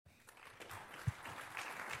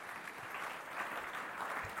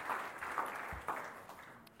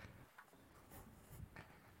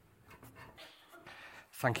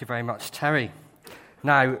Thank you very much, Terry.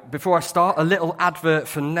 Now, before I start, a little advert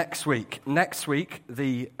for next week. Next week,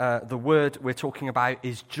 the word we're talking about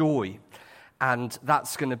is joy, and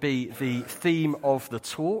that's going to be the theme of the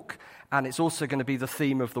talk, and it's also going to be the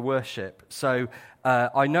theme of the worship. So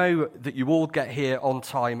I know that you all get here on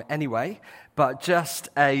time anyway, but just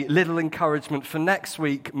a little encouragement for next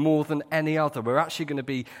week more than any other. We're actually going to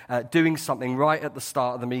be doing something right at the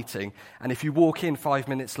start of the meeting, and if you walk in 5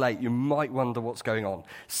 minutes late, you might wonder what's going on.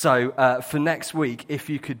 So for next week, if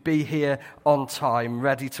you could be here on time,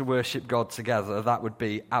 ready to worship God together, that would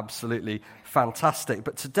be absolutely fantastic.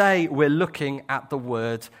 But today, we're looking at the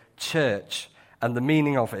word church and the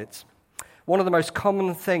meaning of it. One of the most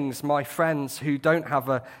common things my friends who don't have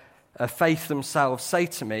a faith themselves say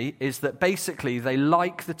to me is that basically they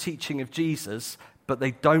like the teaching of Jesus, but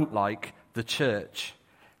they don't like the church.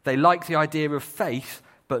 They like the idea of faith,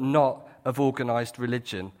 but not of organized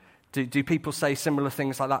religion. Do people say similar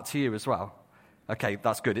things like that to you as well? Okay,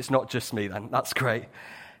 that's good. It's not just me then. That's great.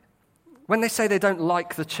 When they say they don't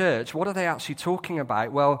like the church, what are they actually talking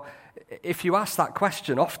about? Well, if you ask that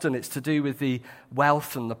question, often it's to do with the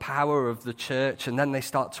wealth and the power of the church, and then they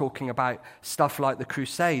start talking about stuff like the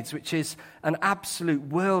Crusades, which is an absolute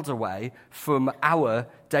world away from our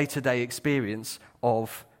day-to-day experience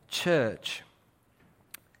of church.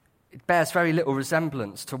 It bears very little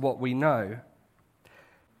resemblance to what we know.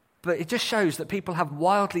 But it just shows that people have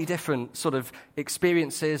wildly different sort of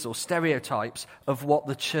experiences or stereotypes of what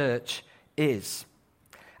the church is.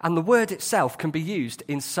 And the word itself can be used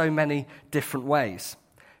in so many different ways.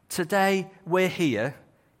 Today, we're here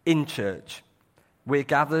in church. We're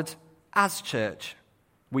gathered as church.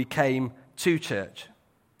 We came to church.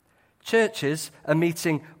 Churches are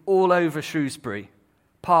meeting all over Shrewsbury,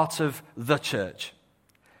 part of the church.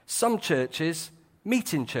 Some churches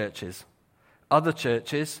meet in churches. Other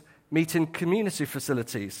churches meet in community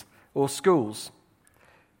facilities or schools.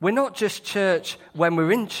 We're not just church when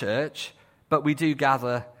we're in church, but we do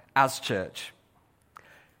gather as church.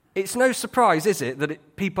 It's no surprise, is it,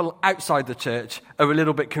 that people outside the church are a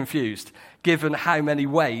little bit confused, given how many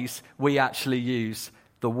ways we actually use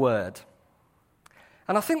the word.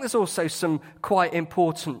 And I think there's also some quite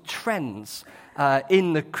important trends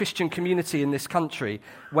in the Christian community in this country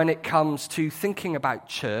when it comes to thinking about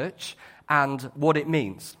church and what it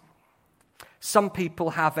means. Some people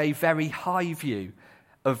have a very high view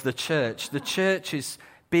of the church. The church is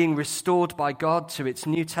being restored by God to its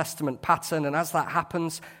New Testament pattern, and as that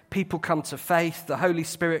happens, people come to faith, the Holy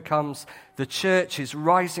Spirit comes, the church is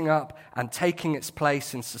rising up and taking its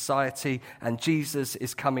place in society, and Jesus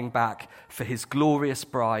is coming back for his glorious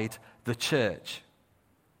bride, the church.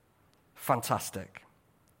 Fantastic.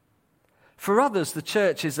 For others, the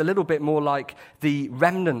church is a little bit more like the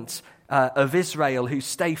remnant of Israel who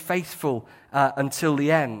stay faithful until the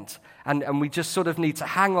end. And we just sort of need to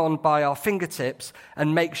hang on by our fingertips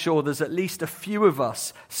and make sure there's at least a few of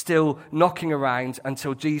us still knocking around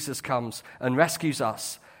until Jesus comes and rescues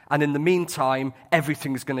us. And in the meantime,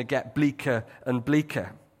 everything's going to get bleaker and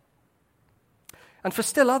bleaker. And for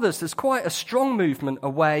still others, there's quite a strong movement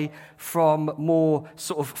away from more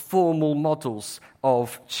sort of formal models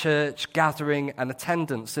of church gathering and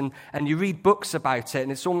attendance. And you read books about it,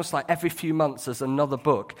 and it's almost like every few months there's another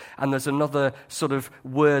book, and there's another sort of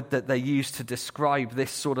word that they use to describe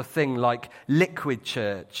this sort of thing, like liquid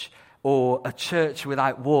church or a church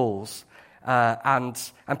without walls. And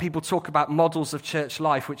people talk about models of church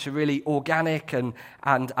life which are really organic and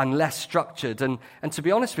less structured. And to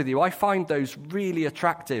be honest with you, I find those really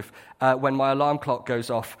attractive when my alarm clock goes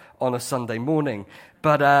off on a Sunday morning.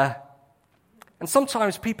 But and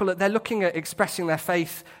sometimes people, they're looking at expressing their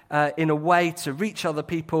faith in a way to reach other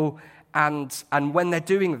people, and when they're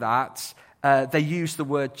doing that, they use the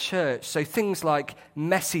word church. So things like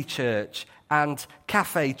messy church and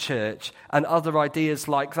cafe church and other ideas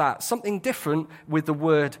like that. Something different with the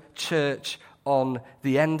word church on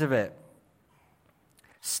the end of it.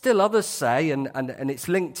 Still others say, and it's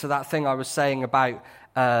linked to that thing I was saying about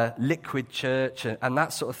liquid church and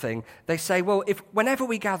that sort of thing, they say, well, whenever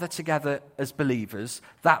we gather together as believers,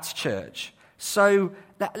 that's church. So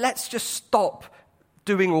let's just stop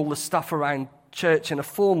doing all the stuff around church in a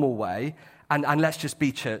formal way and let's just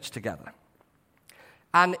be church together.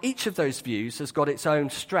 And each of those views has got its own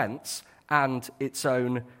strengths and its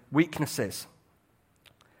own weaknesses.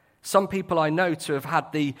 Some people I know to have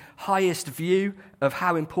had the highest view of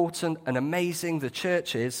how important and amazing the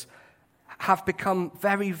church is have become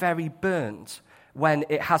very, very burnt when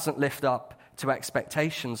it hasn't lived up to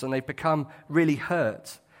expectations, and they've become really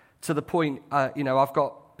hurt to the point, I've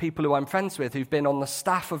got people who I'm friends with who've been on the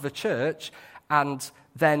staff of a church, and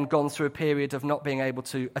then gone through a period of not being able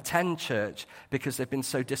to attend church because they've been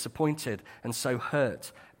so disappointed and so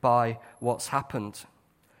hurt by what's happened.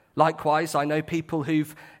 Likewise, I know people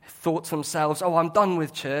who've thought to themselves, I'm done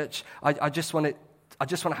with church. I just want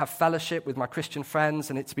to have fellowship with my Christian friends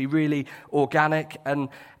and it to be really organic. And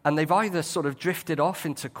they've either sort of drifted off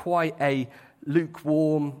into quite a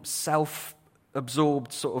lukewarm,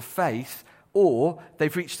 self-absorbed sort of faith, or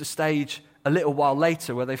they've reached a stage a little while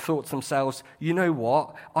later where they've thought to themselves, you know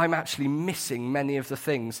what, I'm actually missing many of the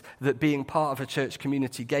things that being part of a church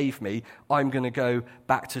community gave me. I'm going to go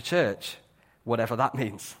back to church, whatever that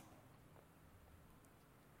means.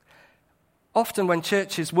 Often when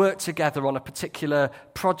churches work together on a particular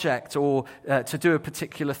project or to do a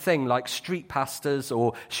particular thing, like Street Pastors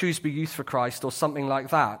or Shrewsbury Youth for Christ or something like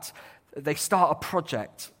that, they start a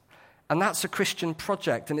project. And that's a Christian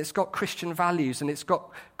project, and it's got Christian values, and it's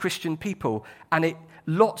got Christian people. And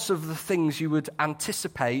lots of the things you would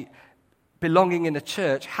anticipate belonging in a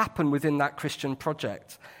church happen within that Christian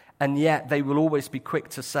project. And yet they will always be quick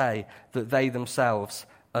to say that they themselves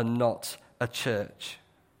are not a church.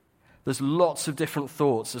 There's lots of different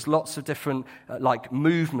thoughts. There's lots of different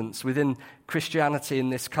movements within Christianity in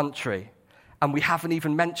this country. And we haven't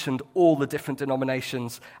even mentioned all the different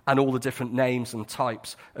denominations and all the different names and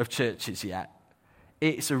types of churches yet.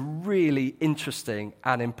 It's a really interesting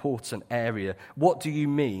and important area. What do you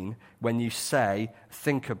mean when you say,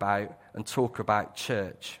 think about, and talk about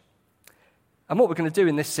church? And what we're going to do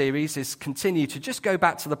in this series is continue to just go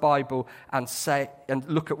back to the Bible and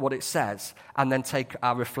look at what it says, and then take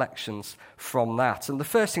our reflections from that. And the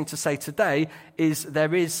first thing to say today is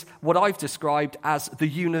there is what I've described as the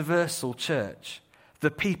universal church, the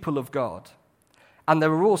people of God. And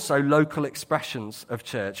there are also local expressions of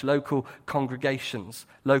church, local congregations,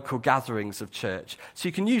 local gatherings of church. So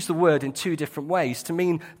you can use the word in two different ways to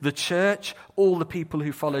mean the church, all the people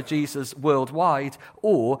who follow Jesus worldwide,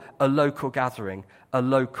 or a local gathering, a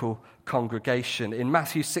local congregation. In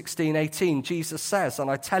Matthew 16:18, Jesus says, "And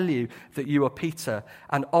I tell you that you are Peter,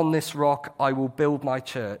 and on this rock I will build my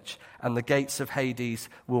church, and the gates of Hades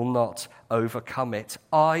will not overcome it."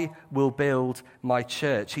 I will build my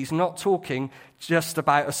church. He's not talking just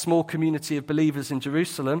about a small community of believers in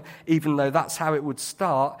Jerusalem, even though that's how it would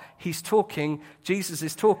start. Jesus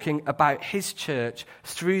is talking about his church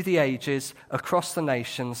through the ages, across the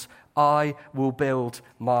nations. I will build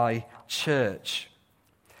my church.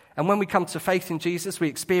 And when we come to faith in Jesus, we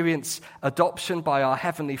experience adoption by our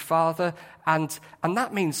Heavenly Father, and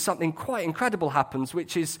that means something quite incredible happens,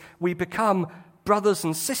 which is we become brothers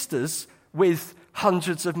and sisters with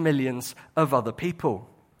hundreds of millions of other people,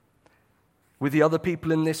 with the other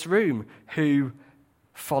people in this room who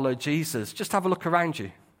follow Jesus. Just have a look around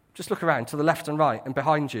you. Just look around to the left and right and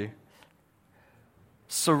behind you.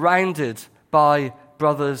 Surrounded by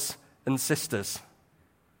brothers and sisters.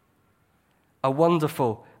 A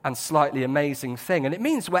wonderful and slightly amazing thing. And it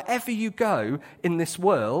means wherever you go in this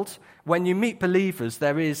world, when you meet believers,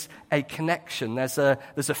 there is a connection. There's a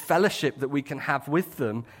fellowship that we can have with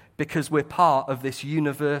them because we're part of this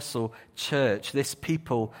universal church, this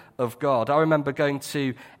people of God. I remember going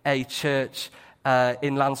to a church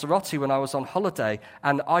in Lanzarote when I was on holiday,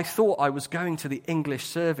 and I thought I was going to the English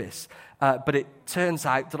service, but it turns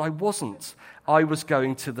out that I wasn't. I was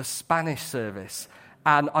going to the Spanish service.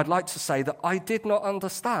 And I'd like to say that I did not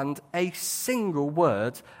understand a single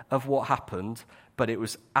word of what happened, but it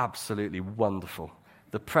was absolutely wonderful.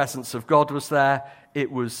 The presence of God was there.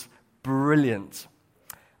 It was brilliant.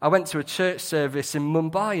 I went to a church service in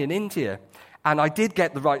Mumbai in India, and I did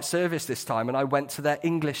get the right service this time, and I went to their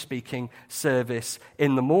English-speaking service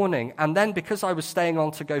in the morning. And then because I was staying on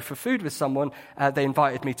to go for food with someone, they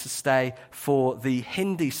invited me to stay for the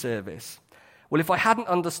Hindi service. Well, if I hadn't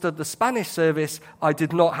understood the Spanish service, I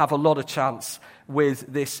did not have a lot of chance with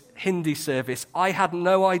this Hindi service. I had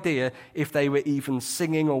no idea if they were even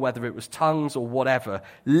singing or whether it was tongues or whatever.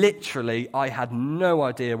 Literally, I had no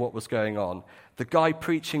idea what was going on. The guy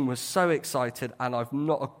preaching was so excited, and I've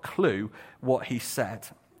not a clue what he said.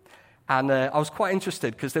 And I was quite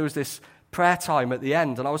interested because there was this prayer time at the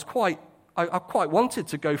end, and I quite wanted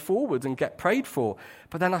to go forward and get prayed for.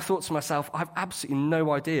 But then I thought to myself, I've absolutely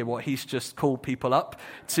no idea what he's just called people up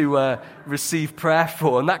to receive prayer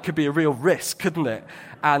for. And that could be a real risk, couldn't it?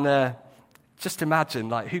 And just imagine,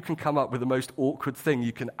 who can come up with the most awkward thing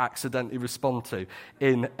you can accidentally respond to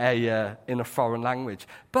in a foreign language.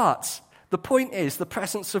 But the point is, the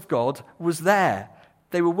presence of God was there.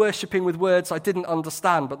 They were worshipping with words I didn't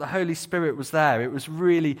understand, but the Holy Spirit was there. It was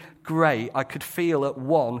really great. I could feel at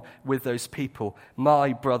one with those people,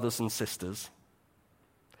 my brothers and sisters.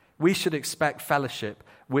 We should expect fellowship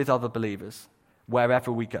with other believers.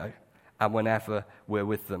 wherever we go and whenever we're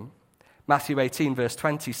with them. Matthew 18, verse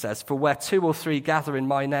 20 says, "For where 2 or 3 gather in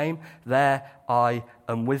my name, there I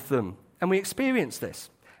am with them." And we experience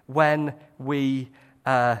this when we've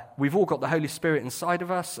all got the Holy Spirit inside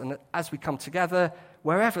of us, and as we come together,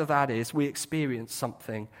 wherever that is, we experience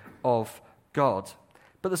something of God.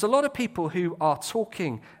 But there's a lot of people who are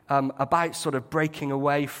talking about sort of breaking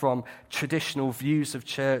away from traditional views of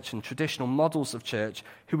church and traditional models of church,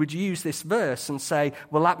 who would use this verse and say,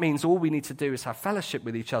 well, that means all we need to do is have fellowship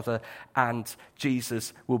with each other and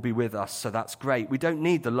Jesus will be with us, so that's great. We don't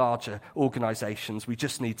need the larger organizations, we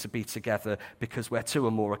just need to be together because where 2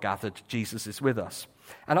 or more are gathered, Jesus is with us.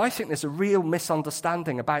 And I think there's a real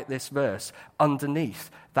misunderstanding about this verse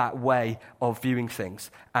underneath that way of viewing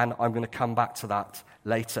things, and I'm going to come back to that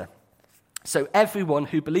later. So everyone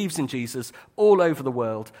who believes in Jesus all over the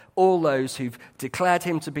world, all those who've declared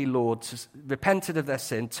him to be Lord, repented of their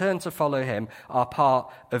sin, turned to follow him, are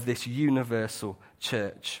part of this universal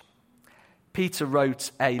church. Peter wrote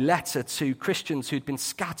a letter to Christians who'd been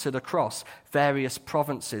scattered across various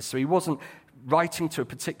provinces. So he wasn't writing to a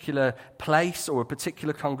particular place or a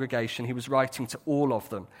particular congregation, he was writing to all of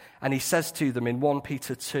them. And he says to them in 1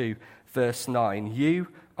 Peter 2, verse 9, "You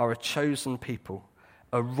are a chosen people,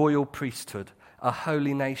 a royal priesthood, a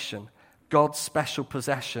holy nation, God's special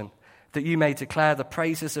possession, that you may declare the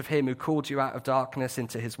praises of him who called you out of darkness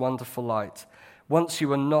into his wonderful light. Once you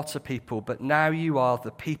were not a people, but now you are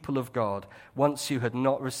the people of God. Once you had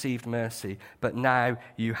not received mercy, but now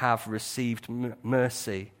you have received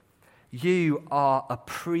mercy. You are a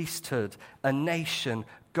priesthood, a nation,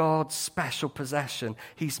 God's special possession.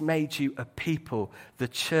 He's made you a people, the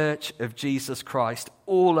church of Jesus Christ,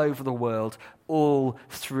 all over the world, all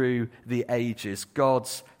through the ages,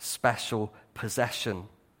 God's special possession."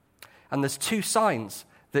 And there's 2 signs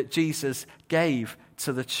that Jesus gave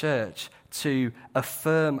to the church to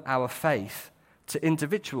affirm our faith to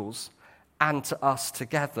individuals and to us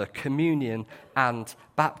together: communion and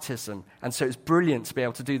baptism. And so it's brilliant to be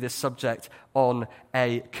able to do this subject on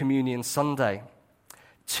a Communion Sunday.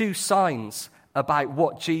 2 signs about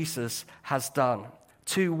what Jesus has done.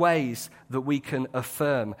 2 ways that we can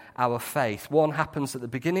affirm our faith. One happens at the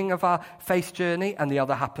beginning of our faith journey, and the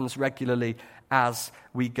other happens regularly as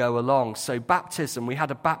we go along. So baptism, we had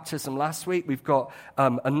a baptism last week. We've got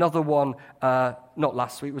another one, not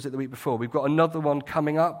last week, was it the week before? We've got another one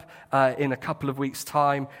coming up in a couple of weeks'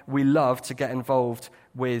 time. We love to get involved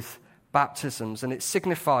with baptisms, and it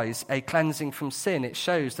signifies a cleansing from sin. It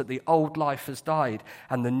shows that the old life has died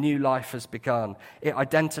and the new life has begun. It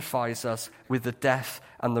identifies us with the death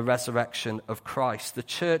and the resurrection of Christ. The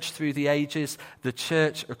church through the ages, the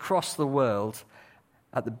church across the world,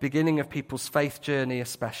 at the beginning of people's faith journey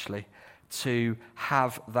especially, to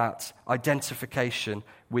have that identification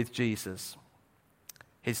with Jesus,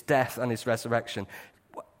 his death and his resurrection.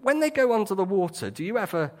 When they go under the water, do you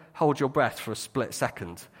ever hold your breath for a split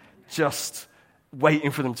second, just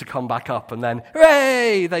waiting for them to come back up, and then,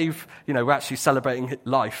 hooray, we're actually celebrating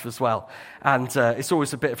life as well. And it's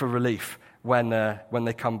always a bit of a relief when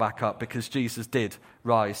they come back up, because Jesus did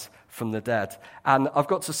rise from the dead. And I've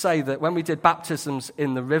got to say that when we did baptisms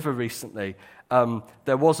in the river recently,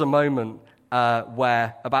 there was a moment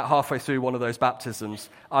where about halfway through one of those baptisms,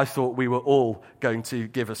 I thought we were all going to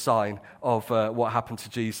give a sign of what happened to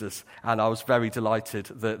Jesus. And I was very delighted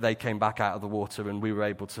that they came back out of the water and we were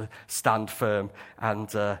able to stand firm. And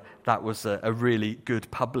that was a really good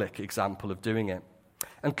public example of doing it.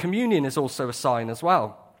 And communion is also a sign as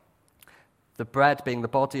well. The bread being the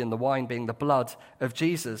body and the wine being the blood of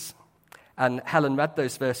Jesus. And Helen read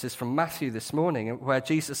those verses from Matthew this morning, where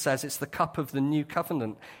Jesus says it's the cup of the new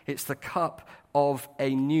covenant. It's the cup of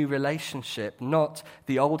a new relationship, not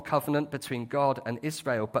the old covenant between God and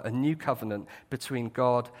Israel, but a new covenant between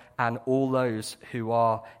God and all those who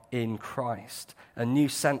are in Christ. A new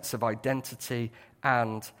sense of identity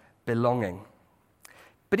and belonging.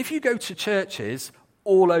 But if you go to churches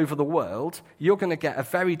all over the world, you're going to get a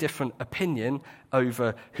very different opinion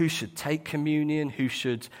over who should take communion, who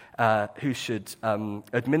should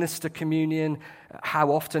administer communion,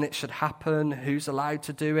 how often it should happen, who's allowed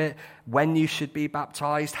to do it, when you should be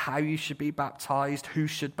baptized, how you should be baptized, who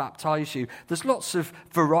should baptize you. There's lots of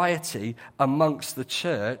variety amongst the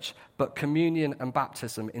church, but communion and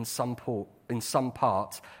baptism in some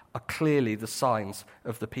part are clearly the signs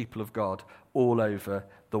of the people of God all over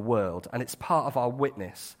the world. And it's part of our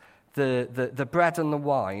witness. The bread and the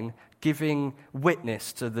wine giving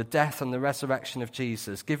witness to the death and the resurrection of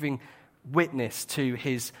Jesus, giving witness to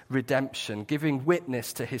his redemption, giving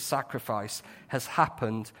witness to his sacrifice, has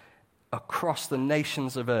happened across the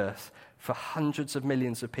nations of earth for hundreds of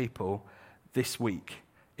millions of people this week.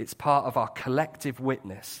 It's part of our collective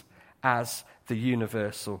witness as the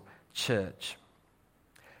universal church.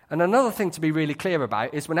 And another thing to be really clear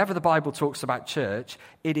about is whenever the Bible talks about church,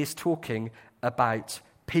 it is talking about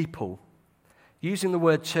people. Using the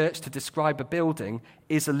word church to describe a building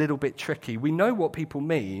is a little bit tricky. We know what people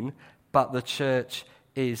mean, but the church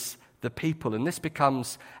is the people. And this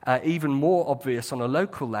becomes even more obvious on a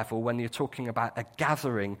local level when you're talking about a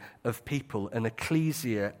gathering of people, an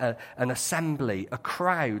ecclesia, an assembly, a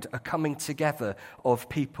crowd, a coming together of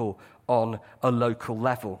people on a local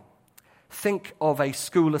level. Think of a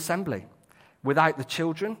school assembly. Without the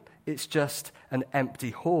children, it's just an empty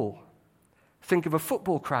hall. Think of a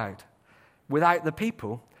football crowd. Without the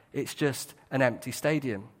people, it's just an empty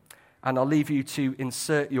stadium. And I'll leave you to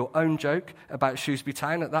insert your own joke about Shrewsbury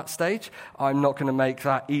Town at that stage. I'm not going to make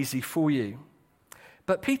that easy for you.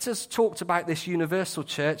 But Peter's talked about this universal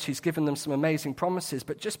church. He's given them some amazing promises.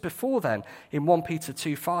 But just before then, in 1 Peter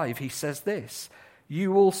 2:5, he says this: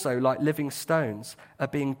 "You also, like living stones, are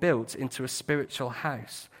being built into a spiritual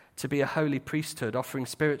house, to be a holy priesthood, offering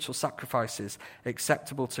spiritual sacrifices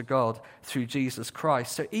acceptable to God through Jesus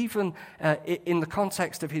Christ." So even in the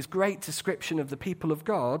context of his great description of the people of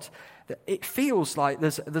God, it feels like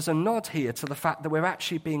there's a nod here to the fact that we're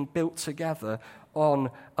actually being built together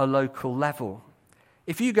on a local level.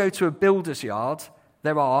 If you go to a builder's yard,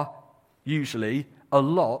 there are usually a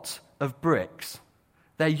lot of bricks.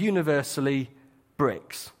 They're universally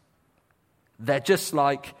bricks. They're just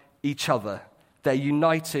like each other. They're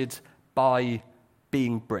united by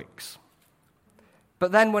being bricks.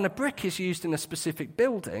 But then when a brick is used in a specific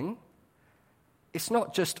building, it's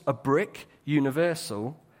not just a brick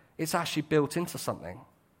universal, it's actually built into something.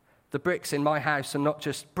 The bricks in my house are not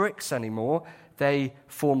just bricks anymore, they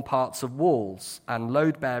form parts of walls and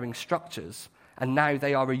load-bearing structures, and now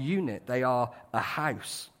they are a unit, they are a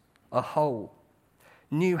house, a whole.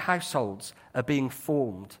 New households are being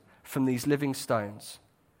formed from these living stones,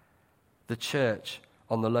 the church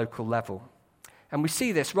on the local level. And we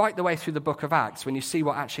see this right the way through the book of Acts. When you see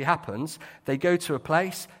what actually happens, they go to a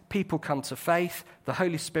place, people come to faith, the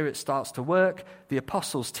Holy Spirit starts to work, the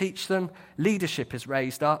apostles teach them, leadership is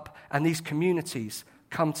raised up, and these communities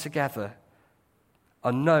come together,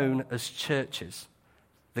 are known as churches.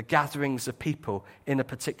 The gatherings of people in a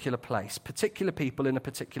particular place, particular people in a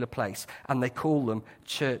particular place, and they call them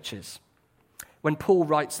churches. When Paul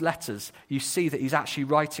writes letters, you see that he's actually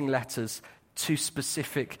writing letters to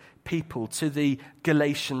specific people, to the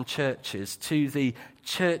Galatian churches, to the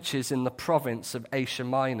churches in the province of Asia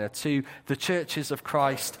Minor, to the churches of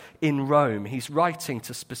Christ in Rome. He's writing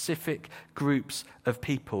to specific groups of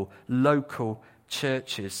people, local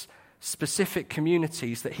churches, specific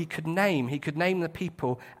communities that he could name. He could name the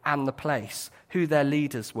people and the place, who their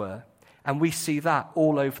leaders were. And we see that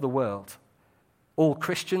all over the world. All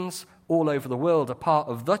Christians all over the world are part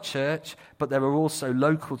of the church, but there are also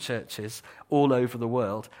local churches all over the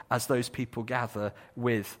world as those people gather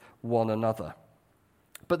with one another.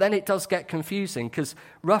 But then it does get confusing because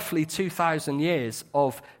roughly 2,000 years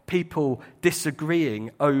of people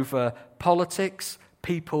disagreeing over politics,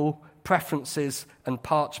 people, preferences, and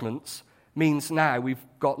parchments means now we've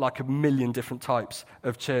got like 1 million different types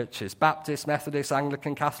of churches: Baptist, Methodist,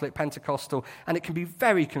 Anglican, Catholic, Pentecostal, and it can be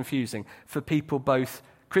very confusing for people, both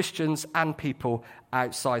Christians and people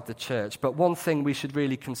outside the church. But one thing we should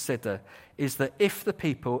really consider is that if the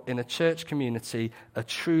people in a church community are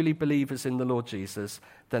truly believers in the Lord Jesus,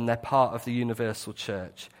 then they're part of the universal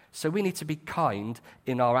church. So we need to be kind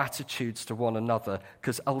in our attitudes to one another,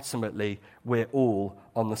 because ultimately we're all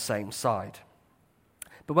on the same side.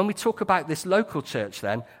 But when we talk about this local church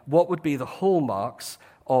then, what would be the hallmarks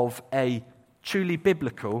of a truly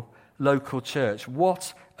biblical local church?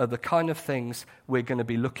 What are the kind of things we're going to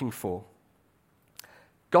be looking for?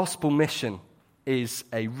 Gospel mission is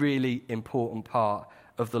a really important part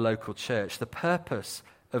of the local church. The purpose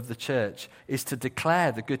of the church is to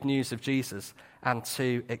declare the good news of Jesus and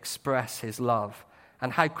to express his love.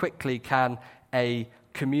 And how quickly can a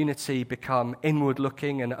community become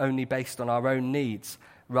inward-looking and only based on our own needs,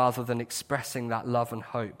 rather than expressing that love and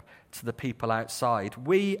hope to the people outside?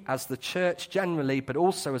 We, as the church generally, but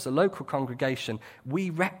also as a local congregation, we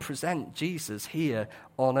represent Jesus here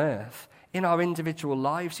on earth. In our individual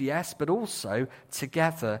lives, yes, but also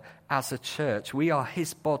together as a church. We are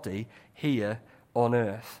his body here on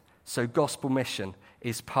earth. So gospel mission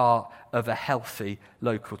is part of a healthy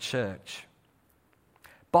local church.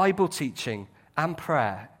 Bible teaching and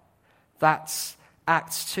prayer, that's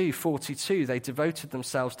Acts 2:42, they devoted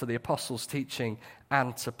themselves to the apostles' teaching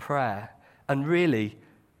and to prayer. And really,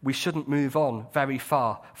 we shouldn't move on very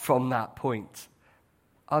far from that point.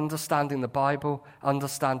 understanding the Bible,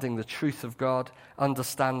 understanding the truth of God,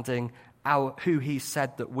 understanding who he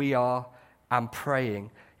said that we are, and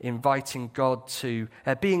praying, inviting God to,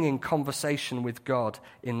 being in conversation with God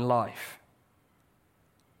in life.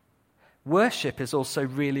 Worship is also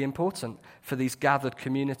really important for these gathered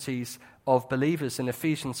communities of believers. In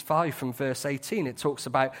Ephesians 5 from verse 18, it talks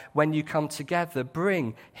about when you come together,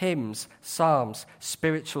 bring hymns, psalms,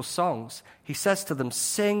 spiritual songs. He says to them,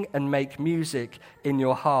 sing and make music in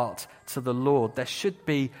your heart to the Lord. There should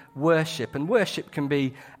be worship, and worship can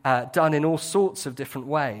be done in all sorts of different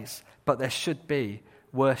ways, but there should be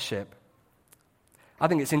worship. I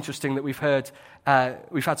think it's interesting that we've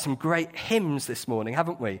had some great hymns this morning,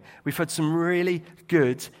 haven't we? We've heard some really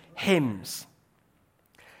good hymns.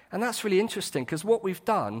 And that's really interesting because what we've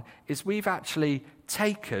done is we've actually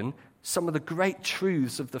taken some of the great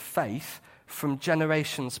truths of the faith from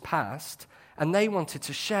generations past, and they wanted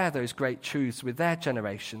to share those great truths with their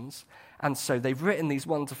generations. And so they've written these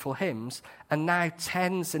wonderful hymns, and now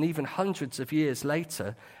tens and even hundreds of years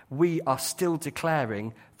later, we are still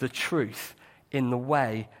declaring the truth in the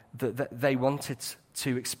way that they wanted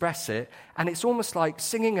to express it. And it's almost like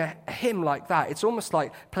singing a hymn like that. It's almost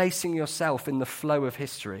like placing yourself in the flow of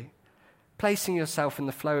history. Placing yourself in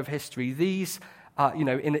the flow of history. These are,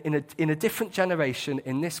 in a different generation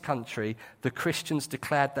in this country, the Christians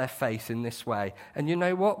declared their faith in this way. And you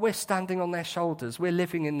know what? We're standing on their shoulders. We're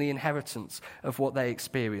living in the inheritance of what they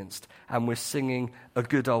experienced. And we're singing a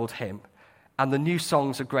good old hymn. And the new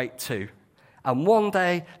songs are great too. And one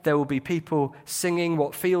day, there will be people singing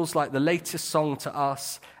what feels like the latest song to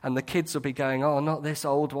us, and the kids will be going, oh, not this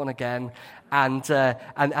old one again, and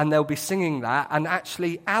they'll be singing that, and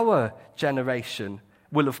actually our generation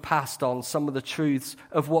will have passed on some of the truths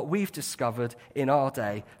of what we've discovered in our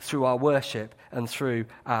day through our worship and through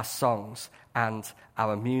our songs and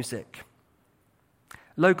our music.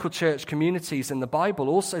 Local church communities in the Bible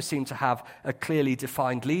also seem to have a clearly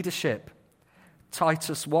defined leadership.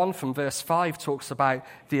 Titus 1 from verse 5 talks about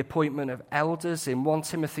the appointment of elders. In 1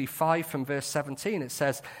 Timothy 5 from verse 17, it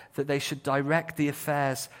says that they should direct the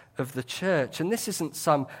affairs of the church. And this isn't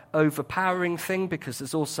some overpowering thing, because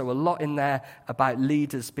there's also a lot in there about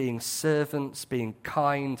leaders being servants, being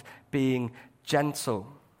kind, being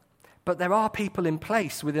gentle. But there are people in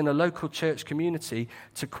place within a local church community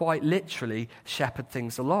to quite literally shepherd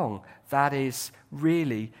things along. That is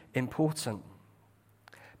really important.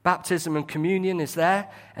 Baptism and communion is there.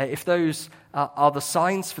 If those are the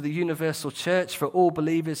signs for the universal church, for all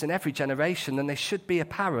believers in every generation, then they should be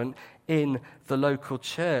apparent in the local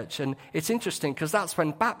church. And it's interesting because that's when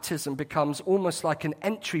baptism becomes almost like an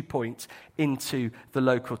entry point into the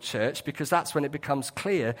local church, because that's when it becomes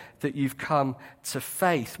clear that you've come to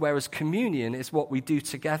faith, whereas communion is what we do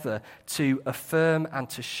together to affirm and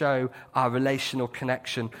to show our relational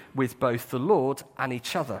connection with both the Lord and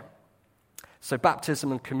each other. So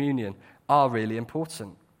baptism and communion are really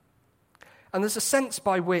important. And there's a sense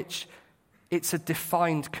by which it's a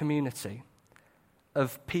defined community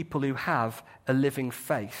of people who have a living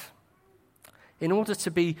faith. In order to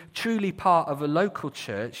be truly part of a local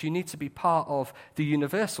church, you need to be part of the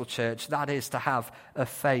universal church, that is, to have a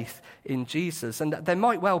faith in Jesus. And there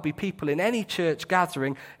might well be people in any church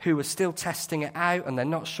gathering who are still testing it out, and they're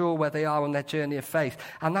not sure where they are on their journey of faith.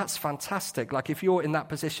 And that's fantastic. Like, if you're in that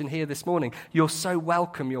position here this morning, you're so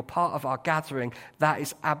welcome. You're part of our gathering. That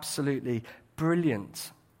is absolutely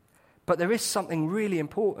brilliant. But there is something really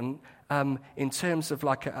important in terms of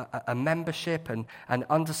like a membership and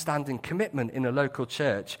understanding commitment in a local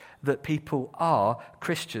church, that people are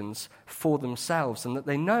Christians for themselves and that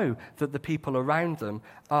they know that the people around them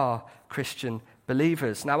are Christian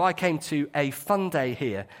believers. Now, I came to a fun day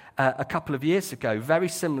here a couple of years ago, very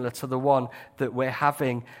similar to the one that we're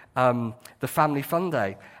having, the family fun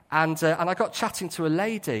day. And I got chatting to a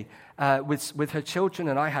lady with her children,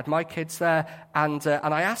 and I had my kids there, and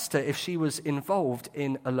I asked her if she was involved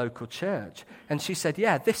in a local church. And she said,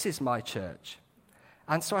 yeah, this is my church.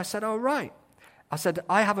 And so I said, oh, right. I said,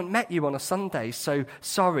 I haven't met you on a Sunday, so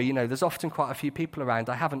sorry, there's often quite a few people around.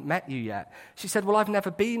 I haven't met you yet. She said, well, I've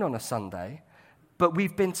never been on a Sunday, but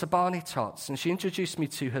we've been to Barney Tots. And she introduced me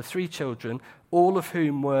to her 3 children, all of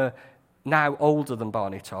whom were now older than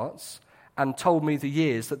Barney Tots, and told me the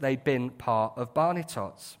years that they'd been part of Barney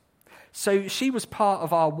Tots. So she was part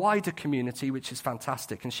of our wider community, which is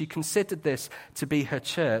fantastic, and she considered this to be her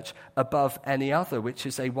church above any other, which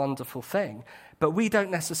is a wonderful thing. But we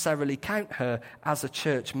don't necessarily count her as a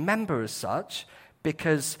church member as such,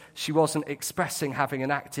 because she wasn't expressing having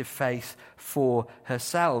an active faith for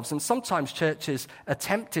herself. And sometimes churches are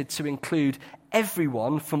tempted to include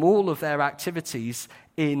everyone from all of their activities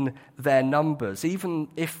in their numbers, even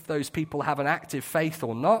if those people have an active faith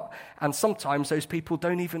or not. And sometimes those people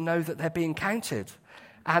don't even know that they're being counted.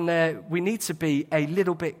 And we need to be a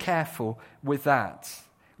little bit careful with that.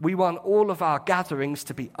 We want all of our gatherings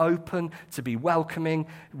to be open, to be welcoming.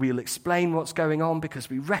 We'll explain what's going on because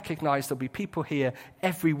we recognize there'll be people here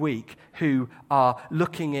every week who are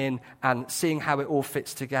looking in and seeing how it all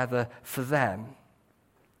fits together for them.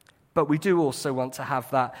 But we do also want to have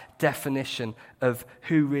that definition of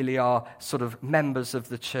who really are sort of members of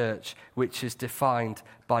the church, which is defined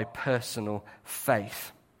by personal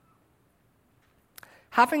faith.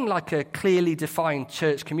 Having like a clearly defined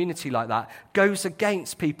church community like that goes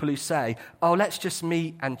against people who say, oh, let's just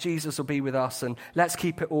meet and Jesus will be with us and let's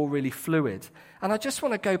keep it all really fluid. And I just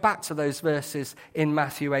want to go back to those verses in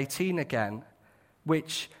Matthew 18 again,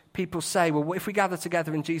 which people say, well, if we gather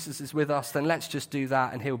together and Jesus is with us, then let's just do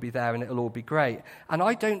that and he'll be there and it'll all be great. And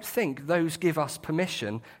I don't think those give us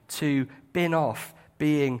permission to bin off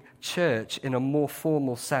being church in a more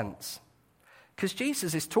formal sense. Because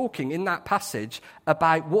Jesus is talking in that passage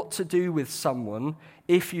about what to do with someone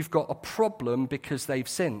if you've got a problem because they've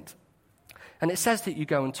sinned. And it says that you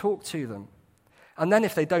go and talk to them. And then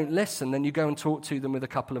if they don't listen, then you go and talk to them with a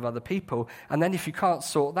couple of other people. And then if you can't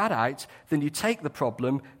sort that out, then you take the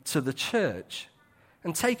problem to the church.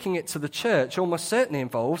 And taking it to the church almost certainly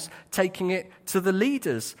involves taking it to the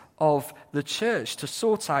leaders of the church to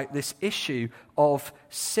sort out this issue of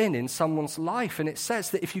sin in someone's life. And it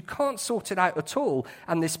says that if you can't sort it out at all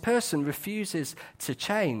and this person refuses to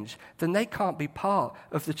change, then they can't be part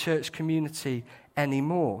of the church community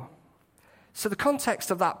anymore. So the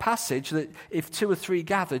context of that passage, that if 2 or 3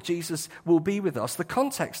 gather, Jesus will be with us, the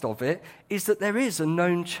context of it is that there is a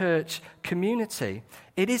known church community.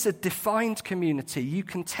 It is a defined community. You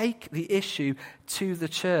can take the issue to the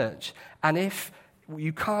church. And if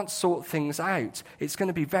you can't sort things out, it's going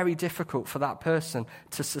to be very difficult for that person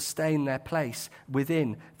to sustain their place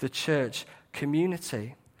within the church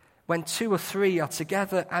community. When 2 or 3 are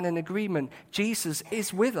together and in agreement, Jesus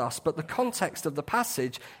is with us, but the context of the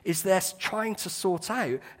passage is they're trying to sort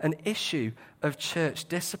out an issue of church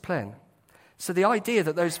discipline. So the idea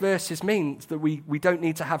that those verses mean that we don't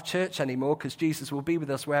need to have church anymore because Jesus will be with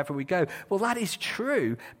us wherever we go, well, that is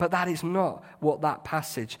true, but that is not what that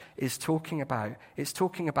passage is talking about. It's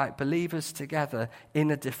talking about believers together in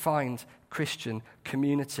a defined Christian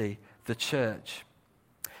community, the church.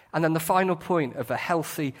 And then the final point of a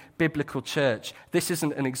healthy biblical church, this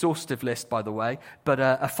isn't an exhaustive list, by the way, but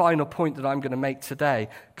a final point that I'm going to make today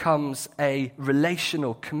comes a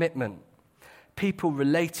relational commitment. People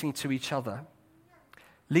relating to each other.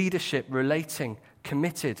 Leadership relating,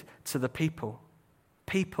 committed to the people.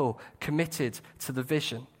 People committed to the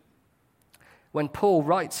vision. When Paul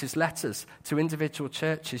writes his letters to individual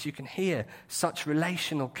churches, you can hear such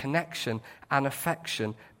relational connection and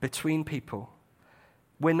affection between people.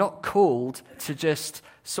 We're not called to just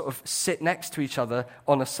sort of sit next to each other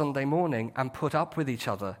on a Sunday morning and put up with each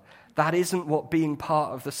other. That isn't what being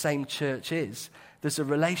part of the same church is. There's a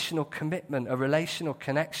relational commitment, a relational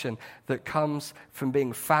connection that comes from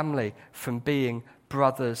being family, from being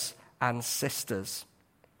brothers and sisters.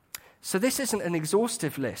 So this isn't an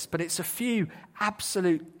exhaustive list, but it's a few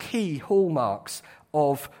absolute key hallmarks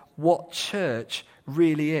of what church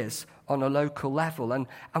really is on a local level. And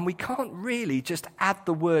we can't really just add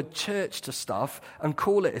the word church to stuff and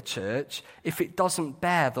call it a church if it doesn't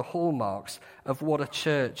bear the hallmarks of what a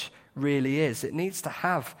church really is. It needs to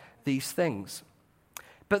have these things.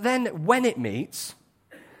 But then when it meets,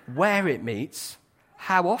 where it meets,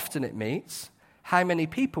 how often it meets, how many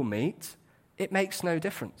people meet, it makes no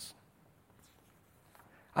difference.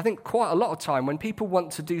 I think quite a lot of time when people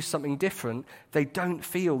want to do something different, they don't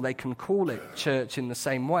feel they can call it church in the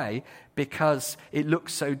same way because it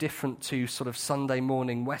looks so different to sort of Sunday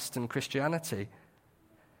morning Western Christianity.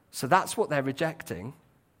 So that's what they're rejecting.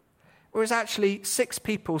 Whereas actually 6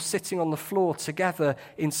 people sitting on the floor together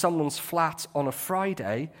in someone's flat on a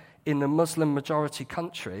Friday in a Muslim majority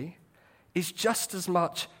country is just as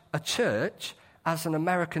much a church as an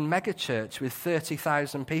American megachurch with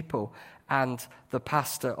 30,000 people and the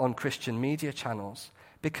pastor on Christian media channels,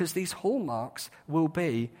 because these hallmarks will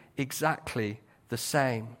be exactly the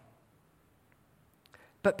same.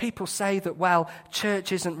 But people say that, well,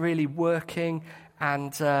 church isn't really working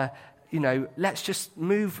and, let's just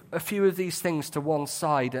move a few of these things to one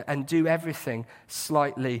side and do everything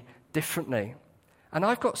slightly differently. And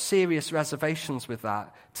I've got serious reservations with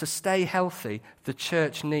that. To stay healthy, the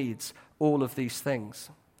church needs all of these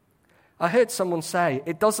things. I heard someone say,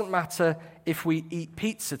 it doesn't matter if we eat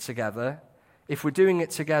pizza together, if we're doing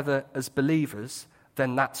it together as believers,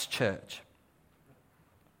 then that's church.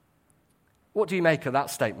 What do you make of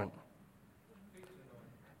that statement?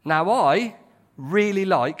 Now, I really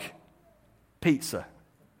like pizza.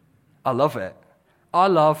 I love it. I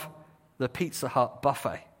love the Pizza Hut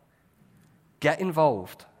buffet. Get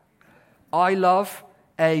involved. I love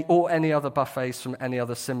or any other buffets from any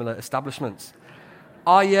other similar establishments.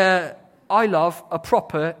 I love a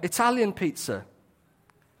proper Italian pizza.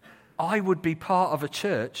 I would be part of a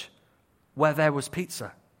church where there was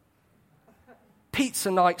pizza.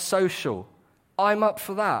 Pizza night social. I'm up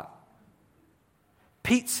for that.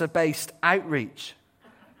 Pizza-based outreach.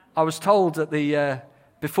 I was told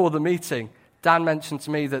before the meeting, Dan mentioned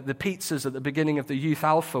to me that the pizzas at the beginning of the Youth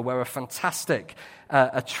Alpha were a fantastic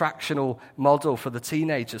attractional model for the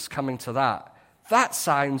teenagers coming to that. That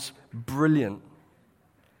sounds brilliant.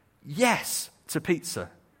 Yes to pizza.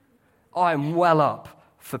 I am well up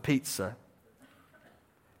for pizza.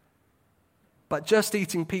 But just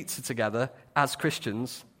eating pizza together as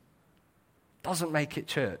Christians doesn't make it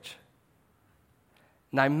church.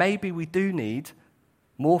 Now, maybe we do need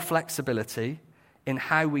more flexibility in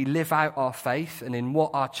how we live out our faith and in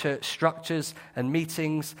what our church structures and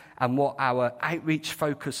meetings and what our outreach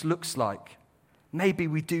focus looks like. Maybe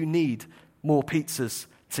we do need more pizzas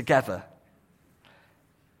together.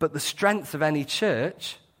 But the strength of any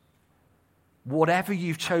church, whatever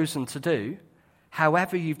you've chosen to do,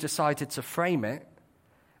 however you've decided to frame it,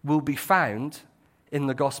 will be found in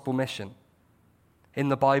the gospel mission, in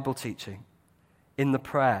the Bible teaching, in the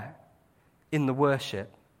prayer, in the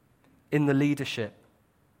worship, in the leadership,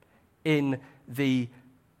 in the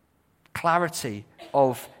clarity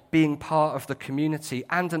of being part of the community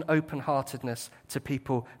and an open-heartedness to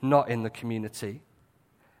people not in the community.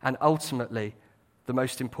 And ultimately, the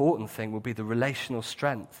most important thing will be the relational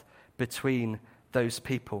strength between those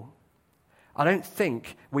people. I don't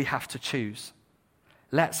think we have to choose.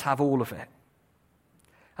 Let's have all of it.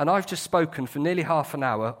 And I've just spoken for nearly half an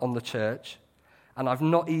hour on the church, and I've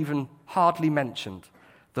not even hardly mentioned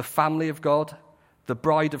the family of God, the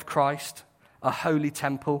bride of Christ, a holy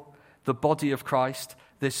temple, the body of Christ.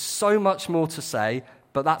 There's so much more to say,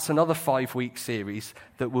 but that's another 5-week series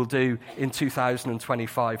that we'll do in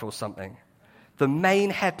 2025 or something. The main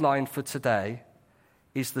headline for today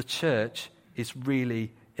is the church is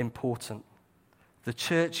really important. The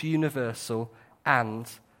church universal and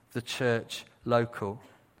the church local.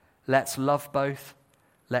 Let's love both,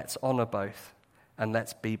 let's honor both, and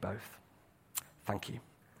let's be both. Thank you.